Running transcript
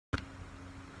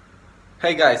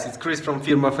Hey guys, it's Chris from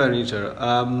FirmaFurniture.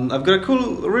 I've got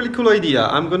a really cool idea.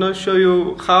 I'm gonna show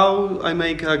you how I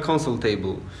make a console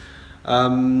table.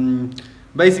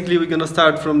 Basically, we're gonna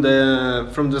start from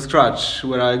the scratch,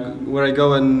 where I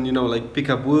go and like pick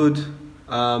up wood,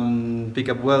 pick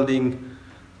up welding,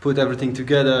 put everything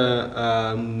together,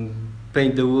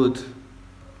 paint the wood,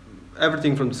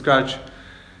 everything from scratch,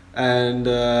 and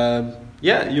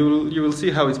yeah, you will see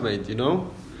how it's made.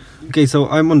 Okay, so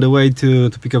I'm on the way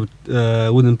to pick up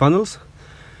wooden panels,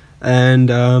 and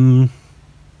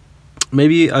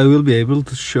maybe I will be able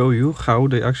to show you how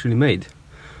they actually made.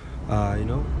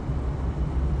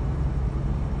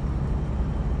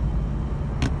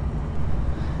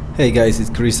 Hey guys, it's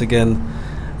Chris again.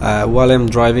 While I'm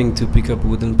driving to pick up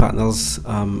wooden panels,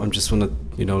 I'm just wanna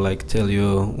like tell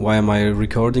you why am I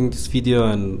recording this video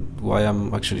and why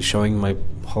I'm actually showing my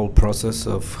whole process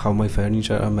of how my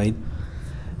furniture are made.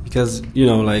 Because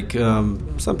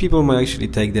some people might actually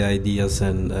take the ideas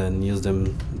and use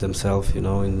them themselves,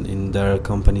 in their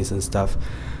companies and stuff.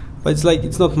 But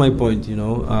it's not my point,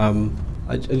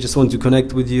 I just want to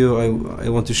connect with you. I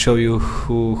want to show you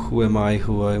who am I,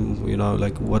 who I'm,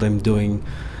 like what I'm doing,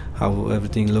 how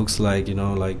everything looks like,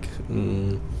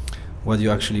 what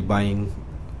you're actually buying,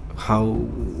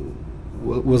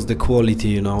 what was the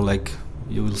quality, like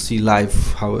you will see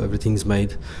live how everything's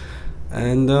made,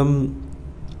 and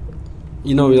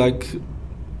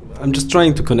I'm just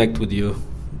trying to connect with you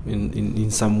in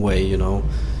some way,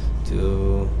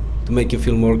 to make you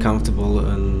feel more comfortable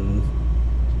and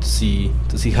to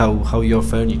see how your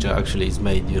furniture actually is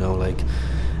made,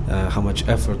 how much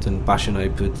effort and passion I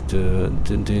put to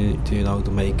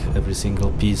make every single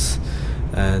piece.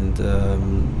 And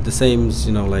the same,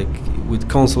 like with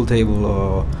console table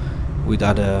or with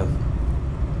other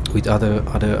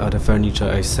furniture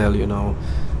I sell,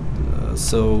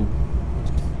 so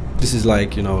this is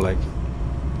like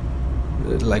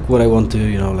what I want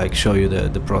to show you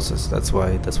the process. That's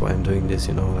why I'm doing this.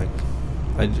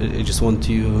 I just want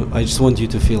you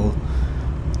to feel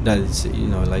that it's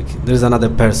there's another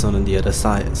person on the other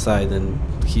side and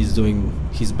he's doing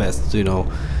his best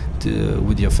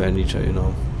with your furniture.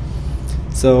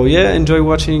 So yeah, enjoy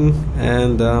watching,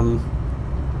 and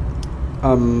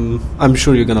I'm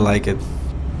sure you're gonna like it.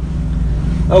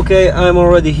 Okay, I'm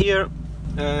already here,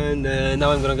 and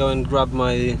now I'm gonna go and grab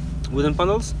my wooden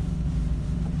panels,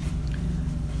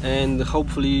 and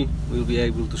hopefully we'll be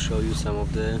able to show you some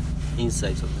of the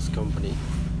insights of this company.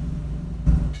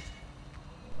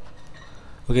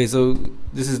 Okay, so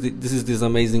this is this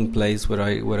amazing place where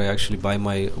I actually buy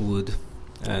my wood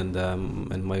and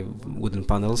my wooden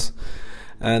panels,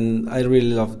 and I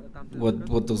really love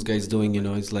what those guys doing.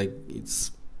 It's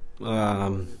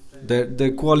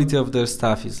the quality of their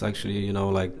stuff is actually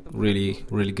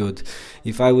really good.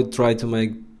 If I would try to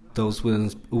make those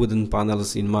wooden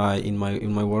panels in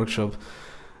my workshop,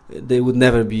 they would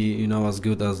never be as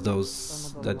good as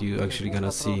those that you actually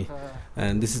gonna see.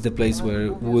 And this is the place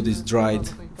where wood is dried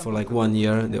for like 1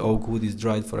 year. The oak wood is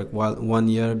dried for like 1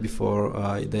 year before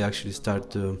they actually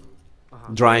start to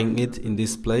drying it in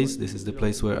this place. This is the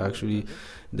place where actually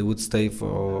the wood stay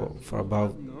for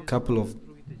about a couple of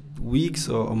weeks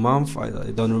or a month.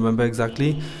 I don't remember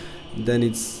exactly. Then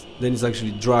it's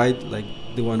actually dried, like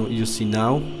the one you see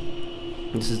now.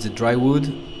 This is the dry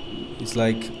wood. It's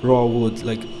like raw wood,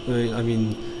 like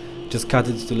just cut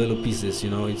it to little pieces.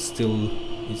 It's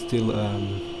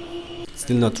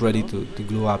still not ready to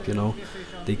glue up.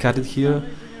 They cut it here,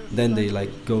 then they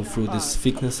go through this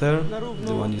thicknesser,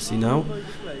 the one you see now,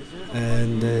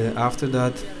 and after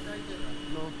that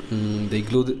they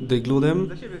glue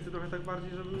them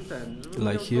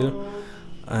like here,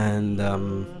 and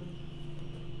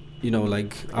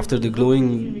after the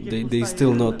gluing they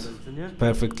still not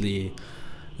perfectly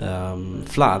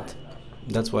flat.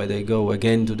 That's why they go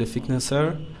again to the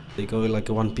thicknesser. They go like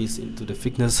one piece into the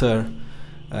thicknesser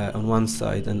on one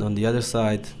side, and on the other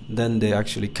side then they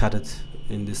actually cut it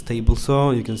in this table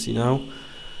saw you can see now,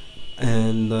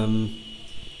 and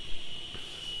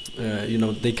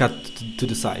they cut to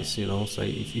the size, so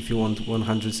if you want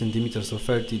 100 centimeters or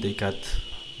 30, they cut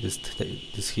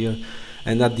this here,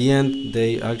 and at the end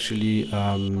they actually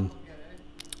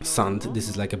sand. This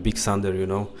is like a big sander,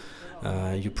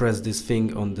 you press this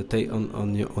thing on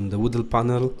the wooden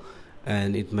panel,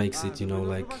 and it makes it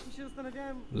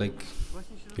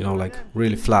like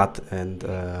really flat and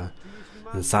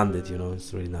sanded.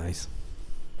 It's really nice.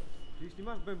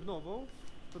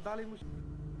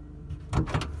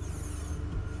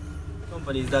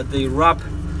 Companies that they wrap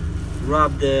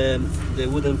the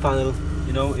wooden panel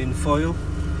in foil,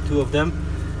 2 of them,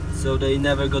 so they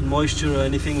never got moisture or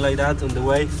anything like that on the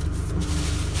way.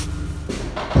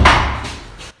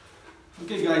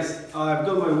 Okay guys, I've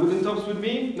got my wooden tops with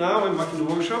me. Now I'm back in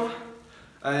the workshop,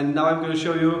 and now I'm going to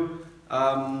show you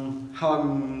how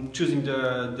I'm choosing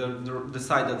the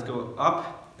side that go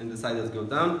up and the side that go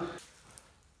down.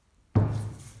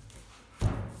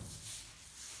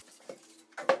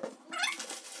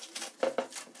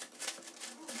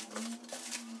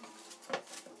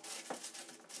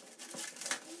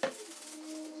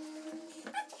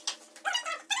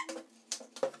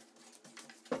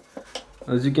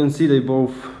 As you can see, they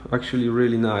both actually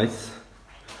really nice.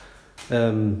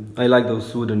 I like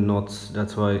those wooden knots,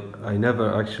 that's why I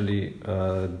never actually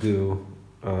do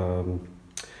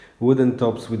wooden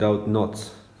tops without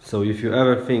knots. So if you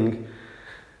ever think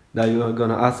that you are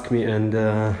gonna ask me and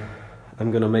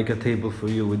I'm gonna make a table for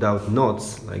you without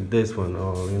knots, like this one,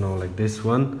 or you know, like this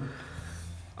one,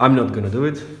 I'm not gonna do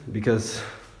it, because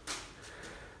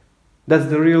that's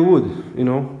the real wood, you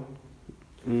know.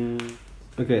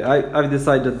 Okay, I've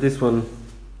decided that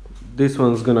this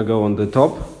one's gonna go on the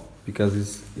top,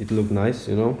 because it looked nice,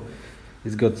 you know.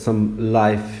 It's got some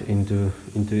life into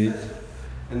it.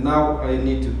 And now I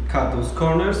need to cut those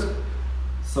corners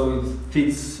so it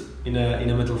fits in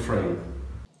a metal frame.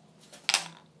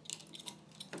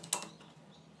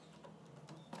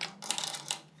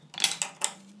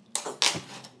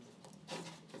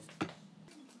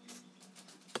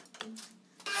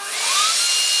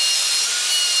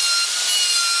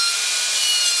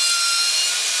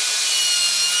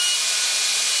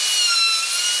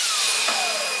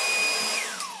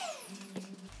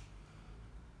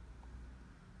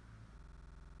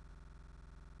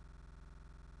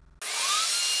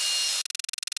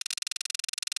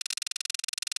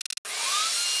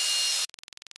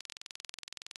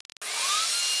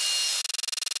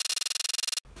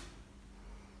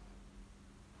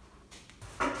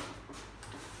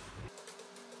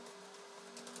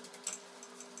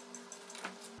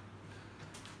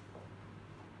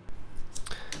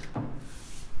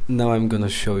 Now I'm gonna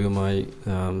show you my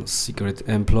secret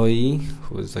employee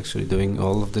who is actually doing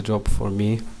all of the job for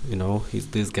me. You know,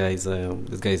 this guy is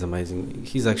amazing.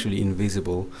 He's actually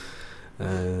invisible,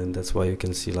 and that's why you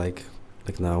can see like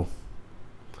now.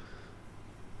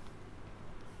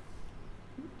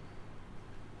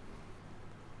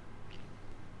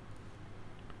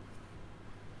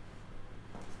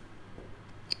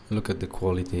 Look at the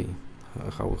quality,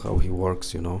 how he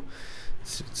works. You know,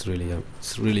 it's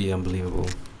really unbelievable.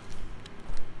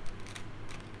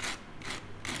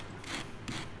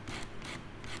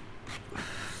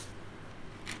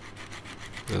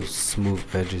 Those smooth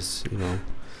edges, you know,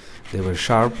 they were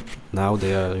sharp, now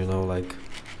they are, you know, like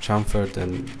chamfered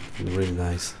and really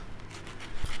nice.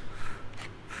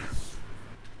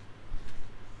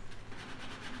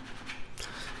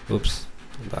 Oops,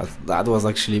 that was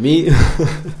actually me.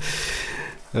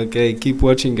 Okay, keep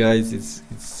watching guys,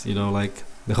 it's you know, like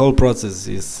the whole process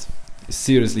is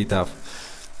seriously tough.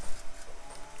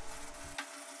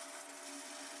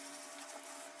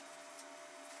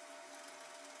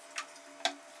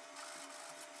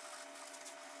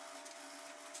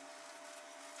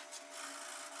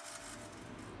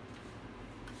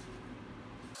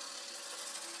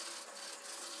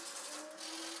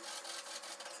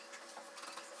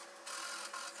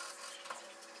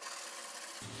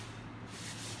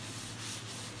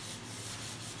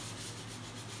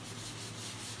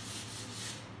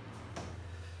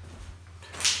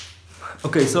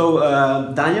 Okay, so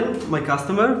Daniel, my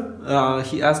customer,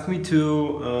 he asked me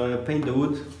to paint the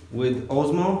wood with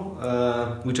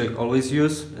Osmo, which I always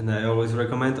use, and I always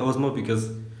recommend Osmo because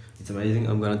it's amazing.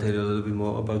 I'm gonna tell you a little bit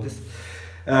more about this.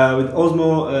 With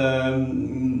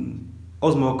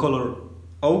Osmo Color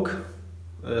Oak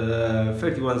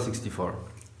 3164,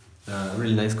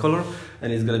 really nice color,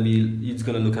 and it's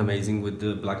gonna look amazing with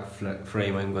the black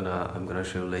frame. I'm gonna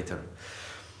show you later.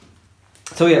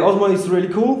 So yeah, Osmo is really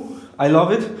cool. I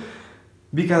love it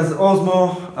because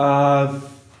Osmo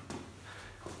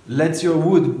lets your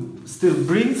wood still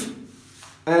breathe,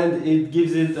 and it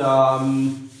gives it.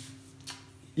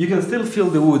 You can still feel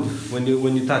the wood when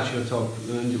you touch your top,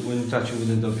 when you touch your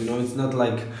wooden top. You know, it's not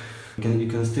like you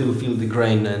can still feel the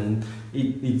grain, and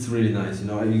it's really nice. You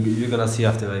know, you're gonna see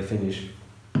after I finish.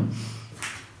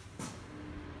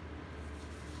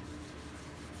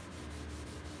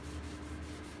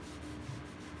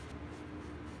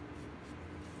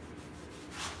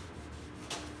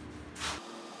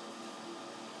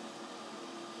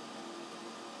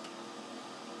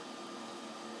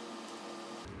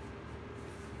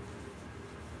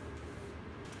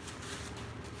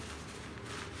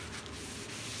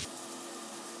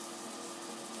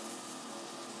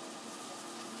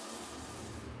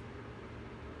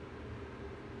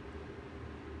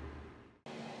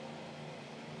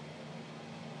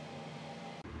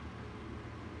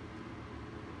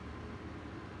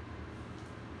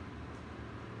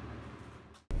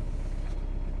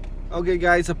 Okay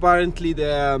guys, apparently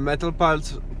the metal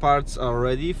parts are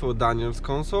ready for Daniel's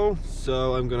console,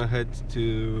 so I'm gonna head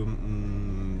to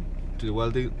the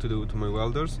welding to my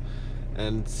welders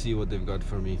and see what they've got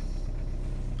for me.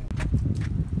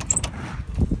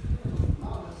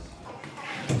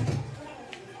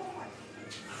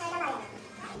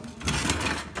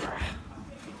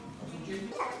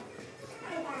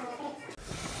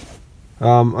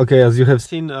 Okay, as you have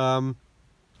seen,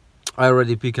 I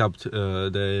already picked up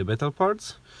the metal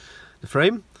parts, the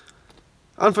frame.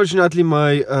 Unfortunately,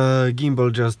 my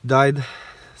gimbal just died,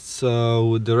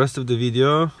 so the rest of the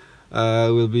video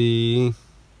will be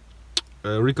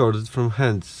recorded from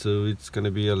hand, so it's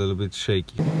gonna be a little bit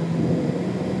shaky.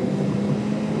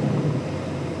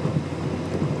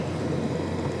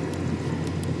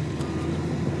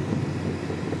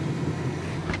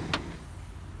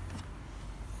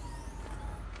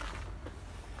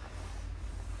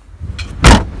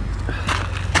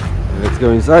 Let's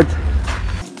go inside.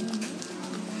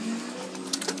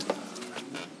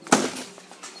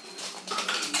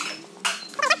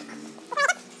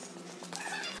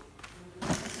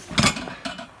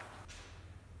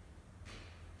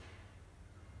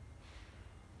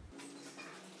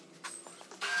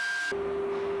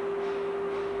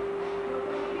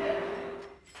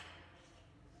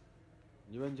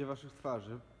 Nie będzie waszych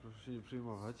twarzy, proszę się nie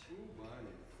przejmować.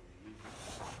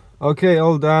 Okay,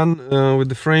 all done with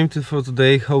the frame for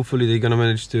today. Hopefully they're gonna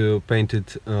manage to paint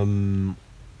it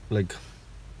like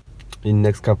in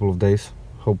next couple of days.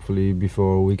 Hopefully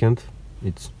before weekend.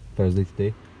 It's Thursday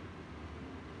today.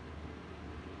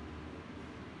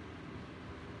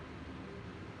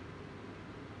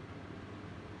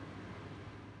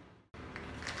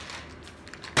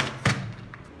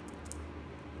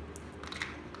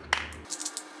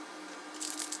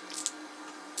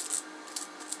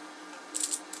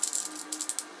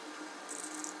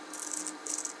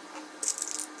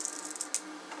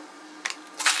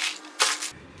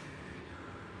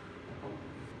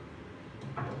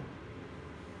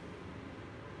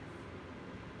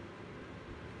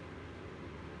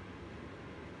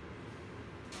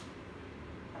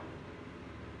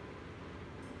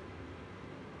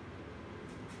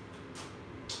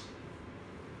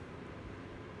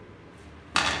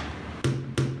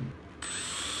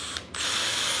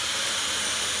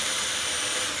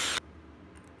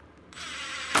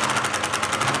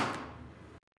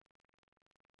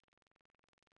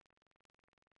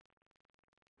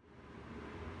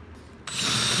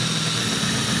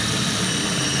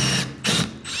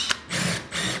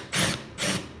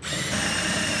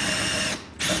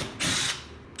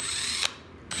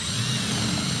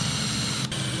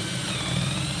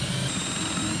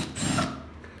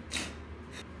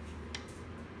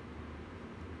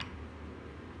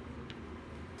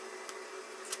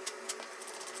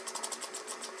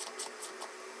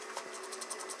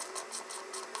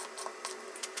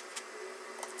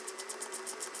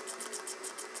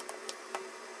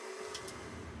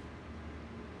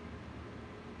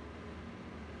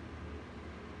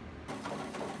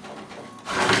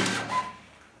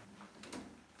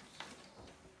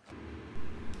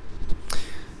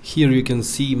 Here you can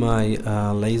see my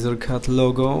laser cut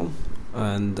logo,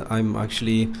 and I'm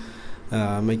actually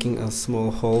making a small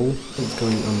hole that's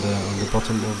going on the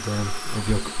bottom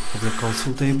of your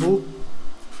console table,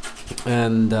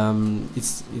 and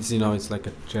it's you know, it's like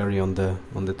a cherry on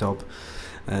the top,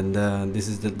 and this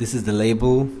is the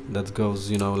label that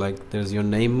goes, you know, like there's your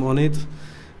name on it,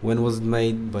 when was it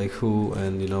made, by who,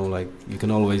 and you know, like you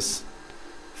can always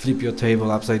flip your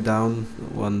table upside down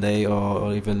one day,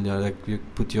 or even, you know, like you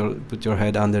put your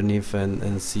head underneath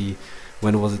and see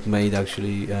when was it made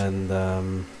actually, and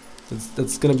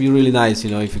that's gonna be really nice,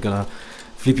 you know, if you're gonna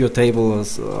flip your table,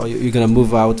 or you're gonna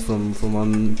move out from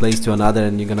one place to another,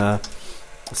 and you're gonna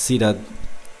see that,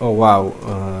 oh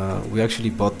wow, we actually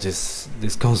bought this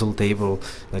console table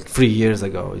like 3 years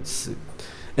ago.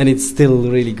 And it's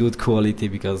still really good quality,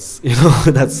 because, you know,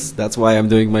 that's why I'm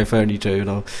doing my furniture, you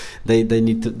know.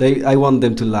 I want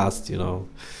them to last, you know.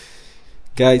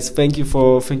 Guys, thank you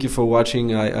for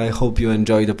watching. I hope you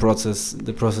enjoy the process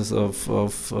of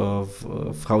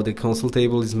how the console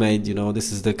table is made, you know.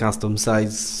 This is the custom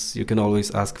size. You can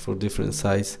always ask for different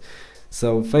size.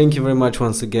 So thank you very much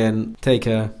once again. Take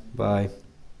care. Bye.